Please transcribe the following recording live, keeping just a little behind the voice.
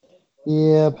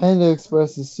Yeah, Panda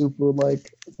Express is super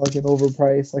like fucking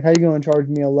overpriced. Like, how you gonna charge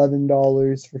me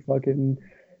 $11 for fucking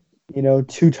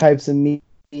two types of meat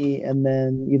and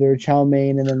then either chow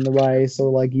mein and then the rice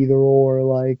or like either or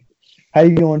like how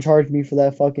you gonna charge me for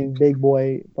that fucking big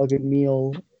boy fucking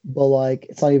meal? But like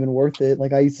it's not even worth it.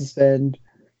 Like I used to spend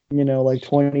like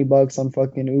 $20 on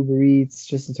fucking Uber Eats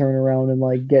just to turn around and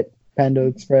like get Panda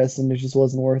Express, and it just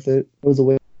wasn't worth it. It was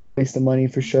a waste of money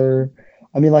for sure.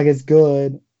 I mean, like it's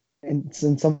good, and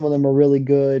some of them are really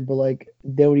good, but like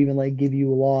they don't even like give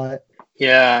you a lot.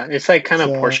 Yeah, it's like kind of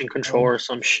So portion control or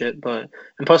some shit, but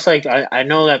and plus like I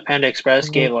know that Panda Express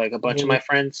gave like a bunch of my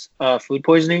friends food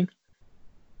poisoning.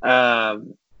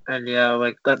 And yeah,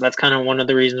 like that's kind of one of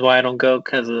the reasons why I don't go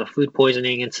because of the food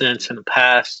poisoning incidents in the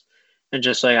past. And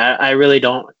just like I really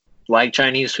don't like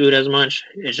Chinese food as much.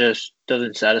 It just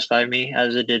doesn't satisfy me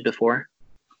as it did before.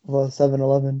 well,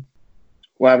 7-Eleven.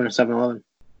 What happened to 7-Eleven?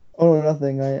 Oh, no,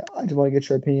 nothing. I just want to get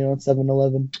your opinion on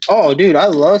 7-Eleven. Oh, dude, I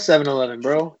love 7-Eleven,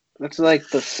 bro. That's like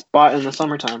the spot in the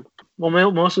summertime.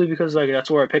 Well, mostly because like that's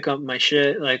where I pick up my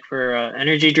shit, like for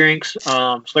energy drinks,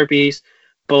 Slurpees.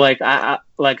 But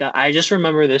like I just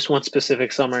remember this one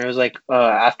specific summer. It was like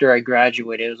after I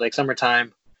graduated. It was like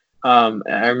summertime.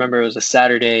 I remember it was a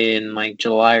Saturday in like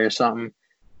July or something.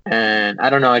 And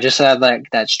I don't know, I just had like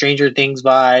that Stranger Things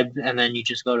vibe, and then you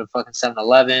just go to fucking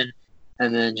 7-Eleven,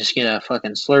 and then just get a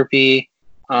fucking Slurpee,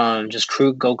 just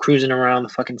go cruising around the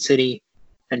fucking city,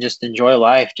 and just enjoy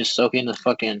life, just soak in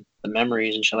the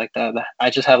memories and shit like that.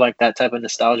 I just have like that type of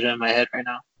nostalgia in my head right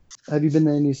now. Have you been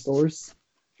to any stores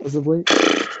as of late?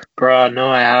 Bro, no,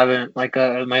 I haven't. Like,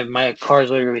 my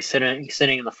car's literally sitting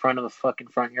in the front of the fucking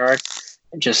front yard,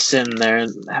 just sitting there,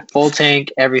 full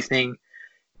tank, everything.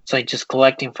 It's like just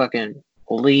collecting fucking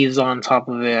leaves on top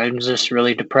of it. I'm just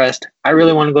really depressed. I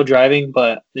really want to go driving,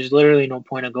 but there's literally no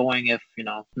point of going if,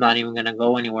 I'm not even gonna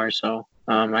go anywhere. So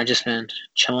I just been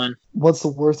chilling. What's the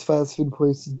worst fast food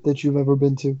place that you've ever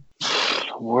been to?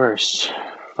 Worst.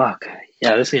 Fuck.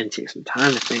 Yeah, this is gonna take some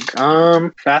time to think.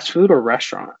 Fast food or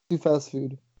restaurant? Do fast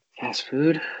food. Fast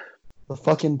food. The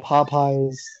fucking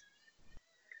Popeyes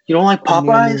You don't like near me.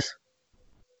 Popeyes?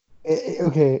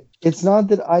 Okay, it's not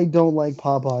that I don't like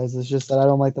Popeyes. It's just that I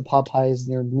don't like the Popeyes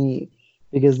near me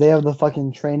because they have the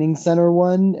fucking training center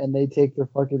one and they take their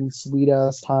fucking sweet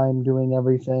ass time doing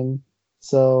everything.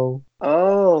 So,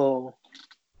 Oh.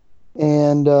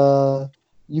 and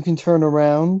you can turn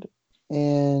around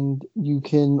and you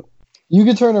can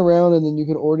turn around and then you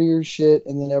can order your shit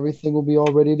and then everything will be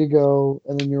all ready to go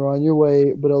and then you're on your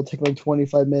way, but it'll take like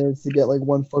 25 minutes to get like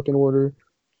one fucking order.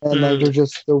 And like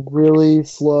Mm. they're really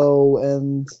slow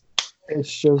and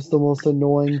it's just the most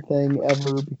annoying thing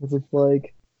ever because it's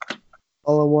like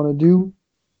all I want to do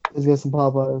is get some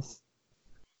Popeyes,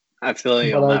 I feel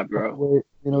you but on I that, have to bro. wait.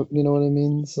 You know what I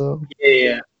mean. So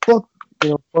Yeah. fuck,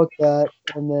 fuck that.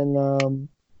 And then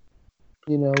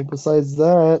besides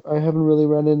that, I haven't really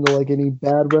run into like any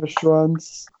bad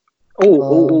restaurants.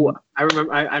 Oh! I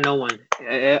remember. I know one.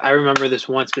 I remember this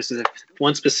one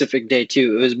specific day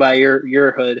too. It was by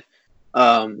your hood.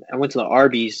 I went to the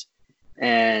Arby's,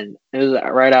 and it was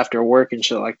right after work and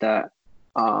shit like that.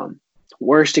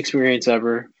 Worst experience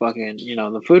ever. Fucking,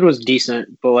 the food was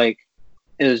decent, but like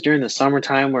it was during the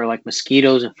summertime where like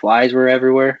mosquitoes and flies were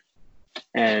everywhere,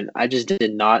 and I just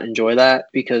did not enjoy that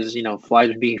because flies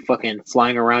would be fucking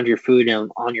flying around your food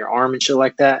and on your arm and shit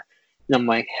like that. And I'm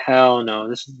like, hell no,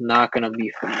 this is not gonna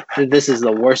be fun. This is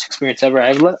the worst experience ever.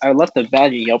 I left a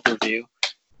bad Yelp review.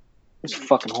 It's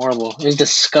fucking horrible. It's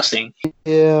disgusting.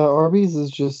 Yeah, Arby's is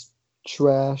just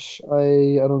trash.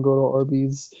 I don't go to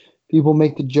Arby's. People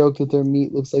make the joke that their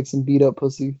meat looks like some beat up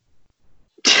pussy.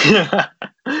 It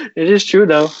is true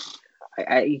though.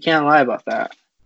 You can't lie about that.